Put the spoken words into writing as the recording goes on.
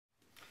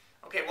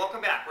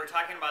we're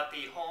talking about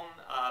the home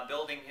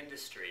building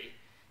industry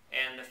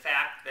and the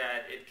fact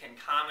that it can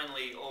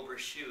commonly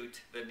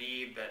overshoot the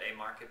need that a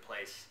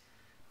marketplace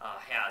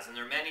has. And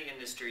there are many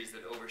industries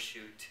that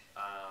overshoot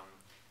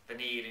the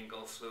need and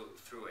go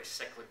through a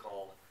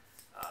cyclical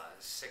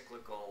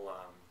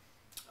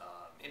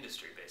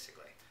industry,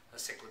 basically, a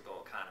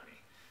cyclical economy.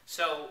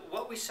 So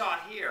what we saw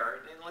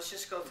here, and let's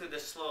just go through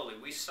this slowly,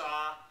 we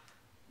saw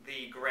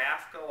the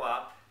graph go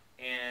up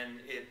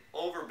and it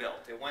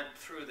overbuilt. It went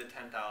through the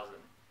 10,000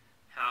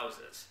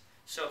 houses.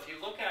 So if you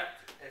look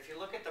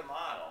at the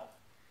model,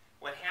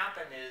 what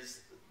happened is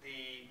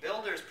the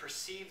builders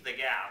perceived the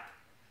gap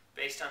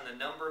based on the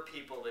number of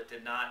people that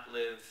did not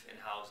live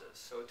in houses.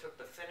 So it took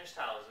the finished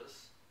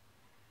houses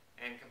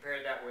and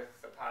compared that with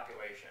the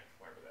population,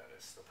 wherever that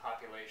is, the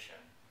population,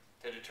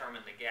 to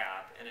determine the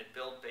gap, and it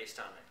built based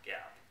on that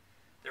gap.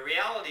 The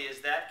reality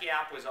is that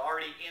gap was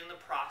already in the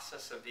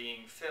process of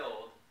being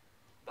filled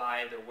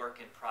by the work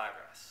in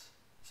progress.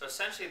 So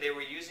essentially they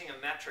were using a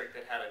metric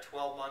that had a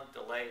 12-month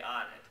delay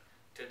on it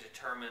to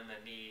determine the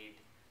need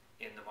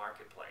in the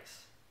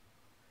marketplace.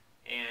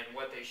 And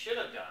what they should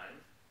have done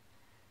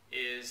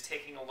is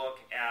taking a look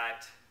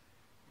at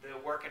the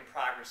work in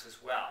progress as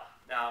well.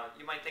 Now,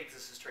 you might think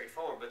this is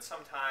straightforward, but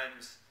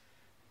sometimes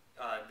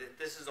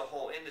this is a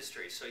whole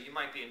industry. So you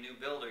might be a new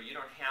builder. You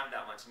don't have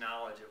that much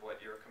knowledge of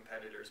what your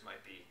competitors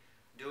might be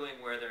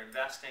doing, where they're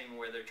investing,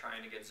 where they're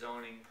trying to get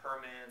zoning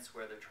permits,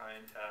 where they're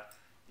trying to,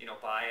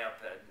 buy up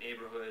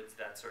neighborhoods,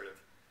 that sort of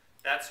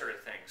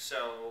thing.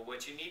 So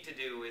what you need to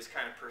do is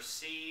kind of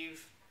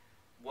perceive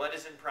what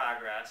is in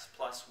progress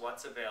plus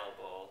what's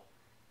available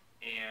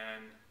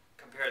and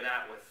compare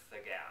that with the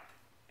gap.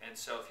 And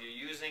so if you're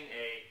using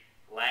a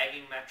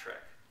lagging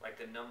metric, like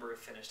the number of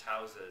finished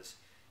houses,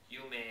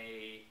 you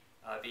may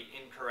be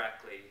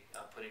incorrectly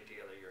putting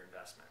together your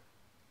investment.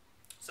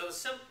 So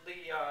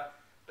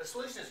the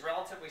solution is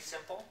relatively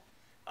simple.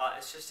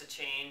 It's just a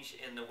change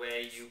in the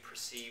way you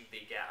perceive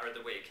the gap, or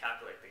the way you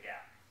calculate the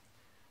gap.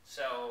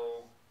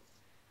 So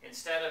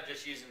instead of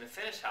just using the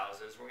finished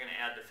houses, we're going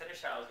to add the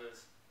finished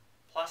houses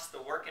plus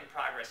the work in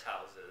progress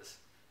houses,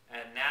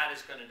 and that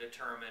is going to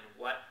determine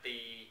what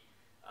the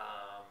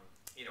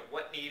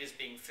what need is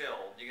being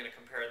filled. You're going to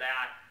compare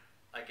that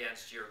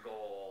against your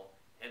goal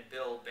and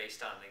build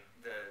based on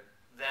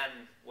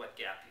then what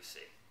gap you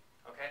see.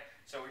 Okay,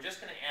 so we're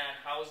just going to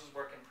add houses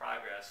work in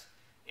progress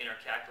in our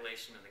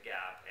calculation of the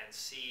gap and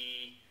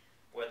see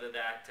whether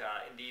that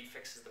indeed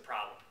fixes the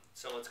problem.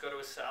 So let's go to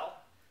a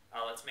cell.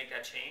 Let's make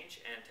that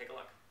change and take a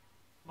look.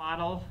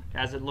 Model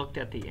as it looked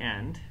at the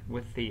end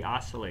with the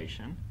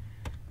oscillation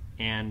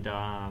and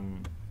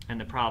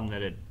the problem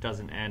that it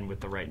doesn't end with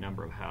the right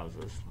number of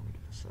houses. Let me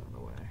get this out of the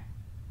way.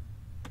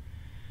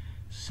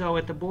 So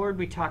at the board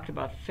we talked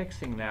about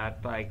fixing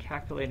that by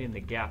calculating the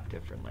gap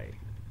differently.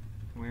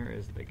 Where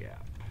is the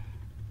gap?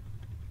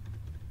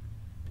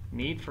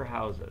 Need for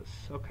houses.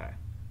 Okay.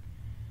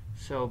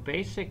 So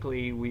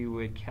basically we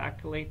would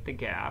calculate the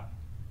gap,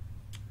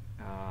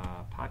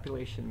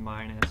 population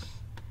minus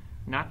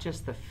not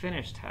just the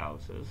finished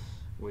houses,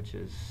 which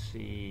is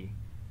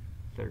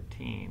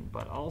C13,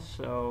 but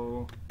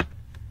also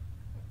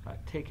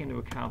take into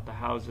account the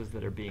houses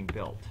that are being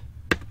built.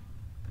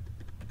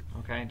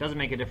 Okay, it doesn't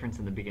make a difference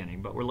in the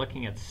beginning, but we're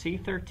looking at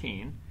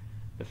C13,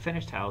 the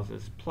finished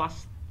houses,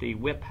 plus the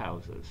WIP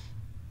houses,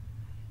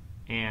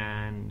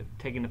 and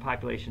taking the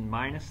population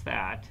minus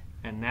that,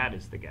 and that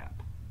is the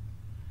gap.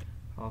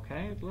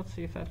 Okay, let's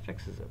see if that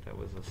fixes it. That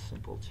was a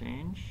simple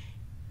change.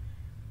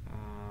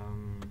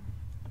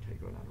 Okay,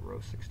 go down to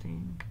row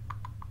 16.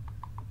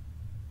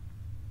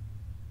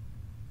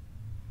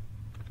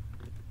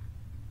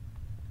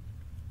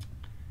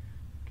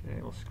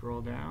 Okay, we'll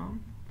scroll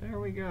down. There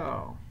we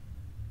go.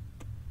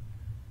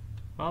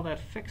 Well, that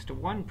fixed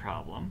one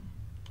problem.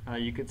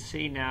 You could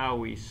see now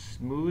we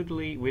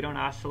don't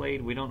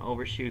oscillate, we don't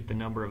overshoot the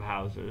number of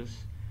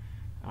houses.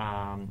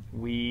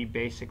 We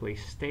basically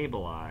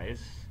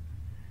stabilize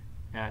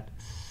at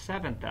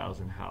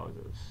 7,000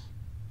 houses,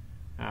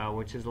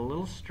 which is a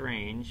little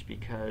strange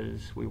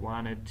because we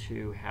wanted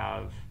to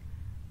have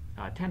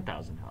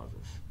 10,000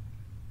 houses.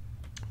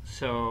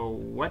 So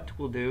what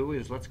we'll do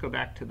is let's go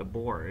back to the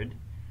board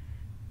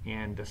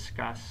and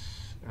discuss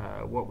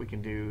what we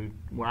can do,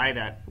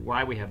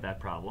 why we have that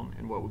problem,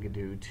 and what we can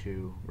do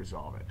to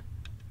resolve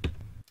it.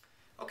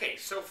 Okay,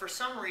 so for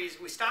some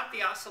reason we stopped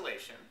the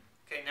oscillation.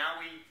 Okay, now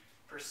we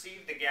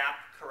perceive the gap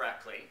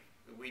correctly.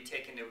 We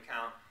take into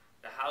account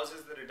the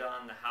houses that are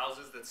done, the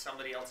houses that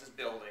somebody else is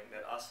building,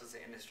 that us as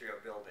the industry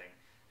are building,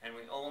 and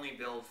we only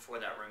build for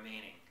that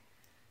remaining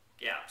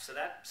gap. So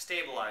that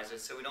stabilizes,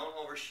 so we don't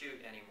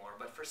overshoot anymore,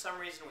 but for some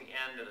reason we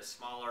end at a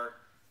smaller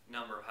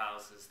number of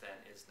houses than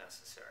is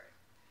necessary.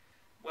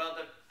 Well,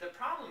 the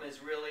problem is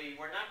really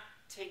we're not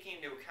taking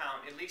into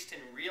account, at least in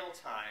real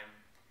time,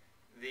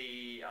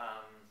 the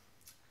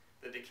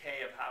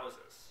decay of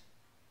houses.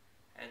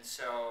 And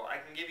so I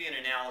can give you an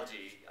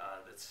analogy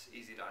that's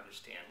easy to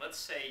understand. Let's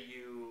say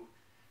you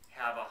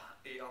have a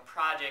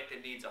project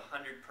that needs a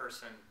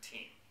 100-person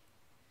team.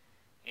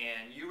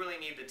 And you really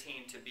need the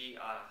team to be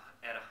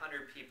at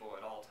 100 people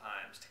at all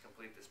times to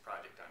complete this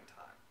project on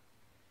time.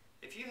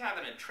 If you have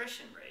an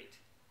attrition rate,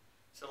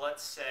 so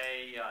let's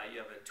say you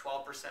have a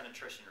 12%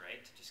 attrition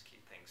rate, to just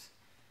keep things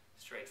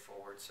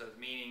straightforward. So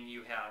meaning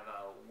you have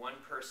one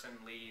person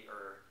leave,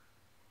 or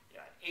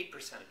yeah, 8%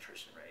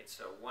 attrition rate.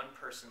 So one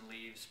person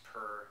leaves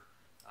per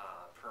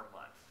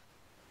month.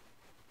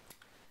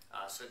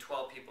 So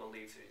 12 people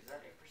leave. Is that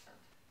 8%?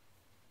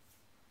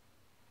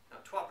 No,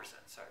 12%.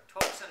 Sorry,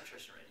 12%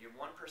 attrition rate. You have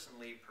one person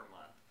leave per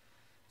month.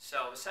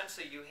 So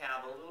essentially, you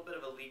have a little bit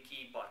of a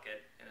leaky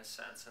bucket in a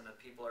sense, and the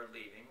people are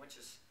leaving, which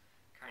is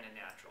kind of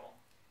natural.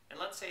 And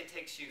let's say it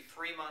takes you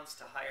 3 months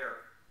to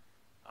hire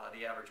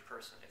the average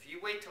person. If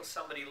you wait till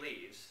somebody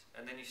leaves,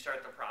 and then you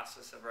start the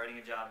process of writing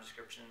a job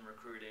description,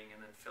 recruiting,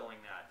 and then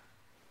filling that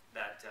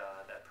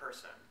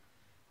person,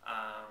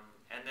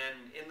 and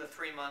then in the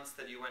 3 months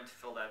that you went to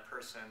fill that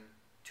person,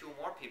 2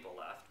 more people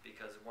left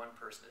because one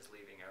person is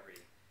leaving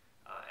every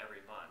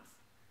month,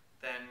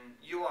 then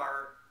you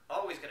are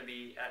always going to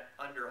be at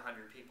under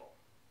 100 people.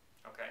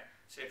 Okay,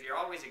 so if you're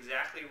always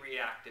exactly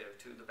reactive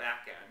to the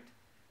back end,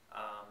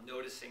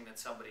 noticing that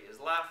somebody has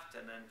left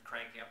and then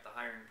cranking up the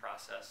hiring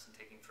process and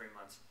taking 3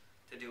 months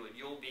to do it,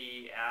 you'll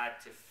be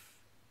at,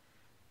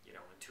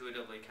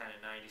 intuitively kind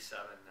of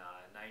 97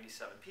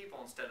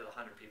 people instead of the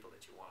 100 people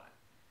that you want.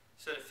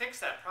 So to fix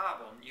that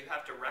problem, you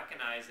have to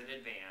recognize in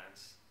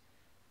advance,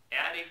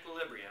 at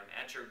equilibrium,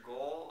 at your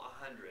goal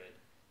 100,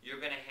 you're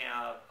going to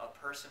have a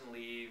person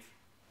leave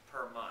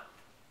per month.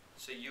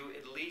 So you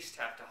at least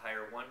have to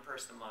hire one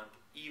person a month,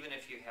 even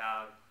if you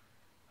have,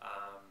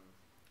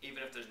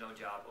 even if there's no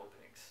job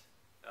openings,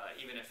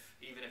 even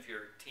if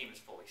your team is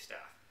fully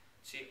staffed.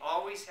 So you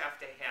always have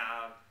to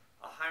have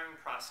a hiring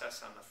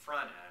process on the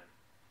front end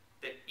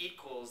that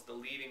equals the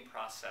leaving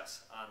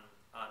process on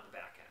the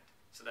back end.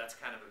 So that's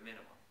kind of a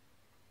minimum.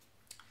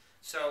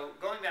 So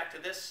going back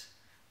to this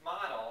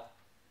model,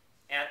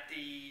 at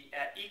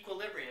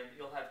equilibrium,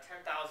 you'll have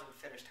 10,000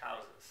 finished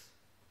houses.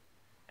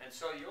 And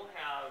so you'll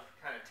have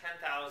kind of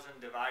 10,000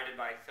 divided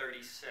by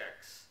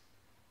 36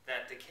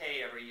 that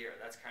decay every year.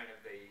 That's kind of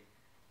the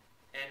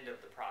end of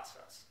the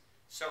process.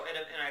 So, and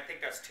I think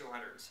that's 200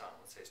 and some.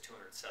 Let's say it's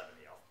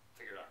 270. I'll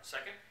figure it out in a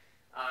second.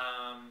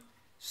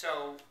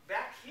 So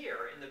back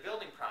here in the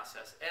building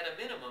process, at a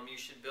minimum, you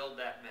should build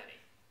that many.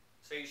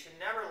 So you should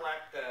never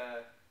let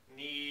the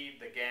need,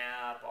 the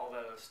gap, all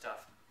that other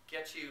stuff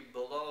get you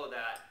below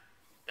that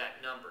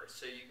number.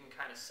 So you can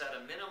kind of set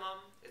a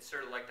minimum. It's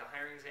sort of like the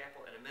hiring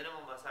example. At a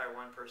minimum, let's hire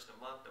one person a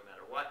month, no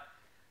matter what.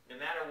 No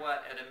matter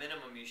what, at a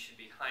minimum, you should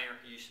be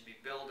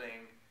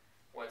building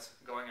what's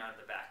going on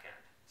at the back end.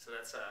 So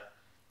that's a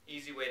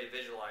easy way to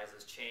visualize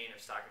this chain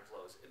of stock and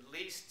flows. At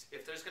least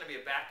if there's going to be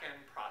a back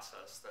end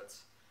process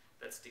that's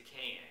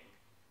decaying,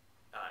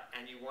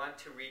 and you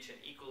want to reach an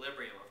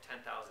equilibrium of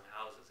 10,000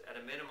 houses, at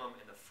a minimum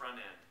in the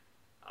front end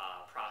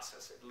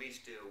process, at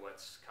least do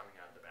what's coming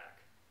out of the back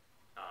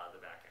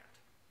end.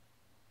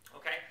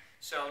 Okay,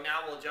 so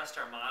now we'll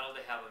adjust our model to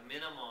have a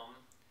minimum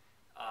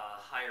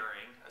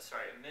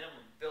a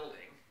minimum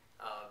building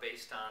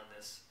based on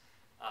this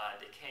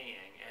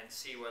decaying, and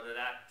see whether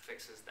that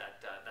fixes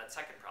that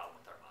second problem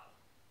with our model.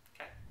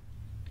 Okay.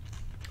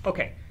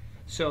 Okay.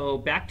 So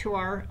back to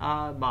our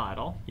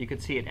model. You can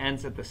see it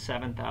ends at the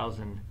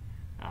 7,000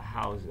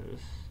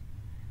 houses,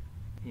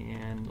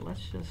 and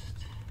let's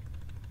just.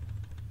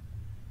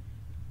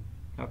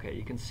 Okay,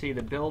 you can see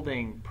the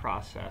building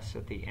process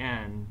at the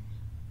end.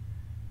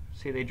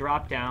 See, they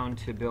drop down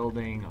to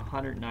building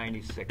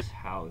 196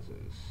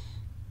 houses.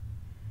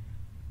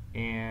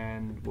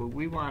 And what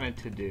we wanted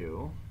to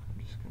do,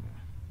 I'm just going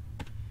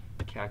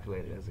to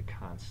calculate it as a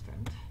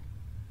constant.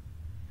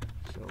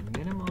 So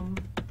minimum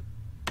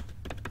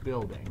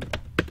building.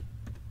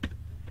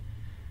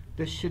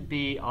 This should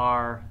be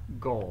our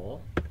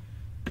goal.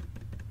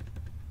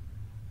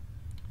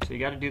 So you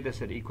got to do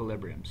this at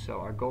equilibrium. So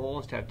our goal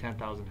is to have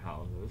 10,000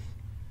 houses.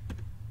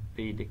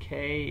 The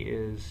decay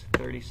is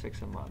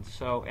 36 a month.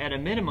 So at a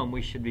minimum,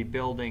 we should be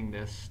building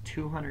this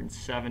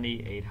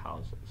 278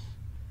 houses.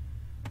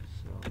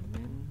 So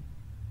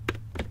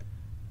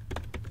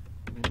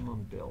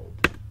minimum build.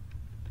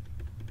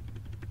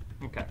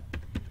 Okay.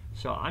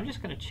 So I'm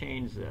just going to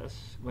change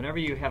this. Whenever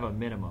you have a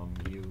minimum,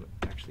 you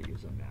actually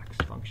use a max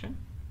function.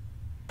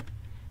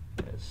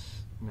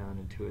 As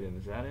non-intuitive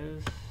as that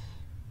is.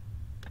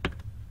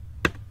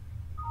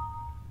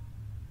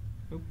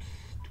 Oops.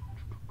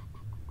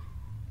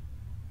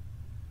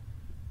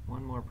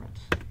 One more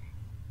parenthesis.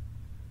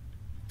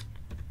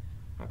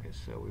 Okay,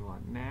 so we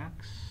want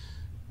max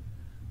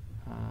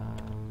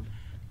of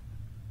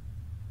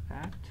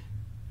that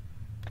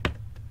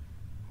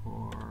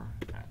or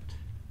that.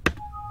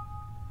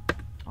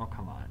 Oh,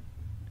 come on.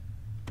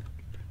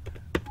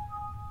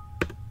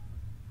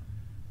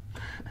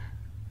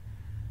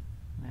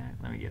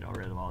 Let me get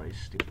rid of all these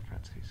stupid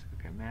parentheses.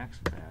 Okay, max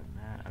of that and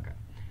that. Okay.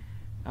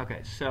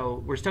 Okay,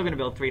 so we're still going to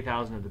build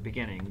 3,000 at the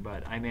beginning,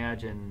 but I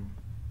imagine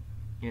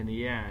in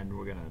the end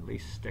we're going to at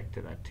least stick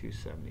to that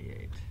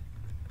 278.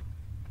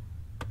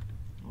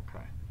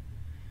 Okay,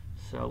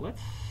 so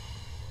let's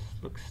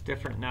looks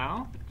different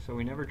now. So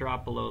we never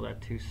drop below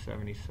that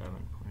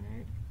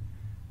 277.8.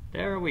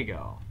 There we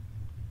go.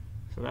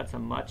 So that's a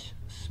much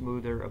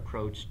smoother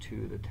approach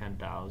to the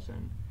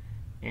 10,000.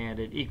 And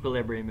at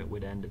equilibrium, it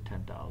would end at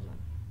 10,000.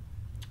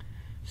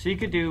 So you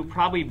could do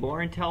probably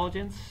more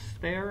intelligence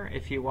there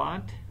if you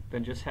want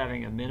than just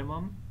having a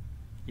minimum,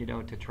 you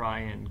know, to try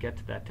and get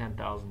to that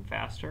 10,000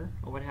 faster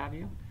or what have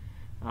you.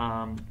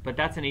 But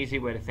that's an easy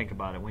way to think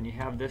about it. When you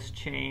have this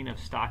chain of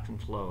stocks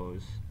and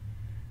flows,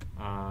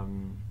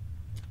 and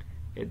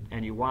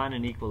you want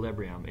an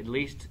equilibrium, at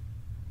least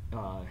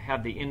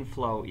have the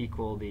inflow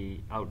equal the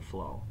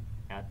outflow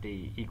at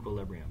the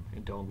equilibrium,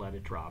 and don't let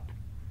it drop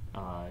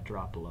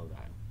below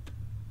that.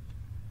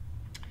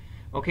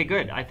 Okay,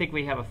 good. I think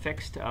we have a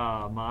fixed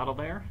model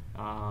there.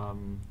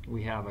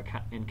 We have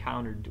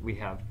we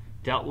have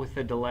dealt with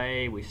the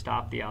delay, we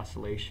stopped the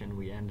oscillation,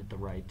 we ended the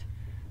right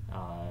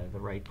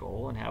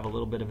goal, and have a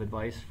little bit of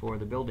advice for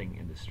the building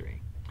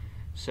industry.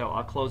 So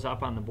I'll close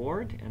up on the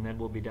board, and then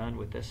we'll be done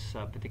with this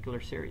particular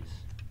series.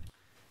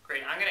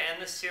 Great. I'm going to end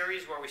this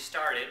series where we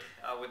started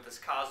with this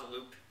causal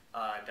loop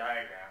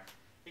diagram.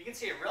 You can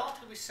see a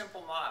relatively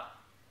simple model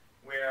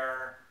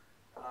where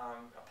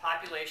a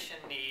population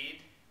need,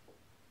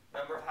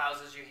 number of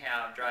houses you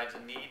have, drives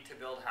a need to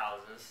build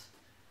houses.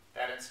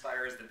 That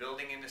inspires the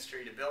building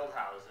industry to build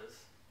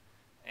houses,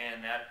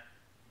 and that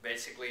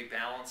basically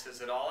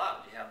balances it all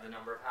out. You have the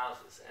number of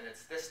houses, and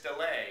it's this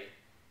delay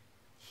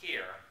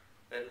here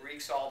that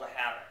wreaks all the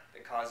havoc,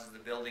 that causes the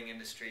building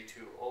industry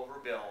to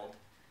overbuild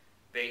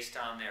based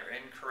on their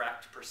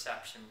incorrect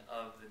perception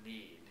of the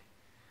need.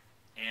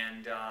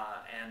 And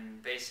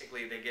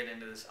basically they get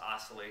into this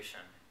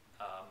oscillation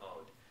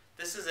mode.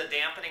 This is a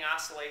dampening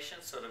oscillation,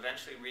 so it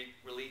eventually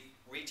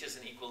reaches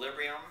an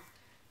equilibrium.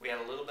 We had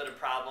a little bit of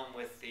problem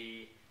with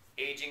the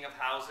aging of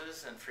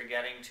houses and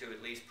forgetting to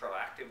at least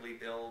proactively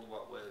build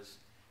what was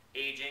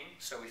aging,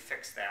 so we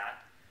fixed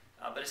that.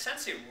 But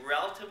essentially a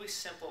relatively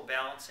simple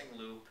balancing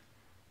loop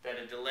that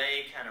a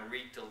delay kind of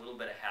wreaked a little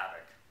bit of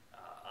havoc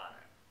on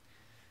it.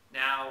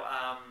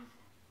 Now,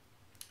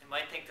 you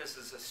might think this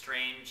is a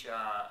strange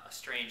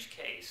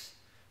case,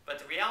 but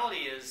the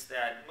reality is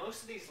that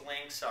most of these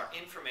links are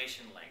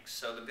information links.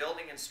 So the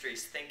building industry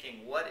is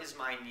thinking, what is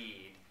my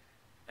need,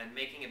 and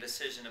making a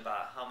decision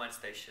about how much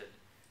they should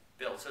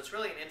build. So it's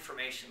really an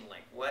information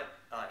link. What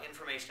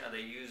information are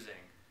they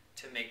using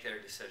to make their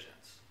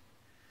decisions?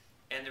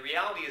 And the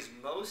reality is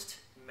most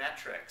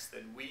metrics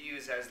that we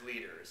use as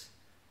leaders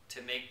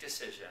to make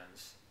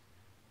decisions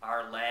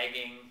are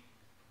lagging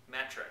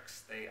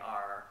metrics. They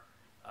are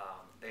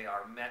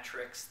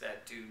metrics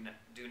that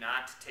do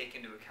not take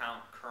into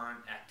account current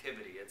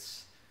activity.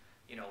 It's,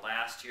 you know,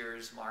 last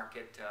year's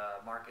market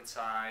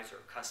size, or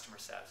customer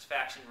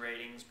satisfaction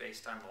ratings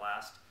based on the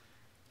last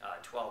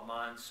 12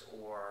 months,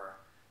 or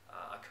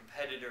a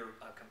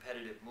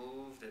competitive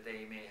move that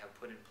they may have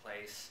put in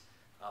place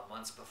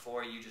months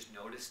before. You just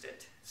noticed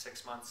it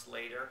 6 months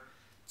later.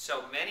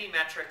 So many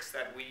metrics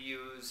that we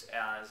use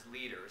as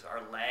leaders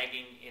are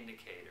lagging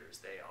indicators.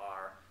 They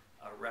are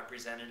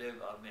representative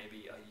of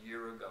maybe a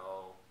year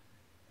ago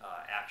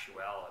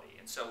actuality.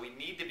 And so we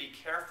need to be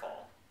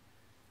careful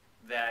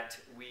that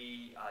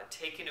we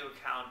take into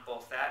account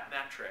both that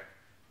metric,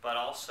 but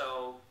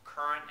also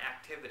current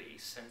activity,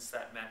 since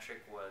that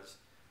metric was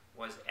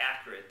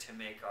accurate to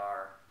make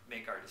our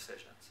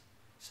decisions.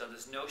 So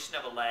this notion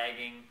of a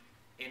lagging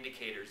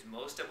indicators,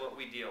 most of what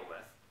we deal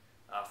with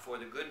for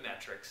the good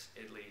metrics,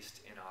 at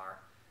least in our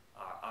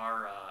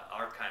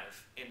kind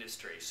of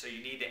industry. So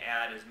you need to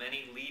add as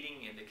many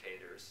leading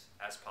indicators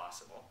as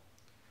possible.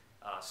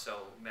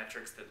 So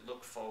metrics that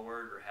look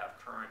forward or have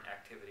current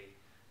activity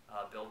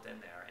built in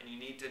there. And you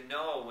need to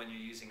know when you're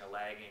using a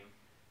lagging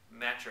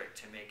metric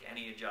to make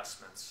any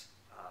adjustments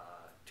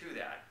to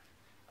that.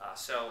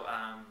 So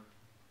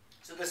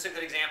this is a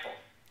good example.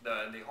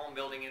 The home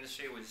building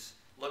industry was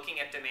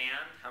looking at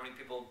demand, how many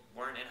people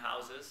weren't in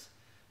houses,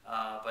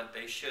 but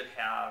they should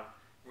have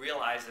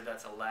realized that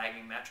that's a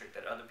lagging metric,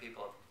 that other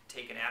people have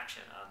taken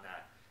action on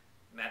that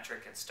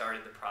metric and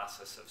started the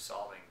process of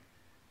solving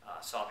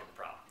the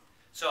problem.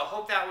 So I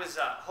hope that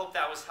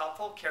was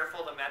helpful.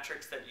 Careful the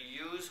metrics that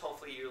you use.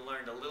 Hopefully you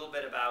learned a little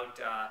bit about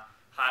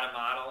how to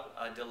model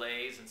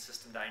delays and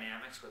system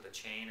dynamics with a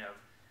chain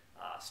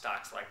of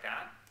stocks like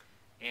that.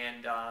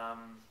 And I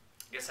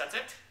guess that's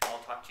it. I'll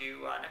talk to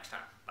you next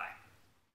time. Bye.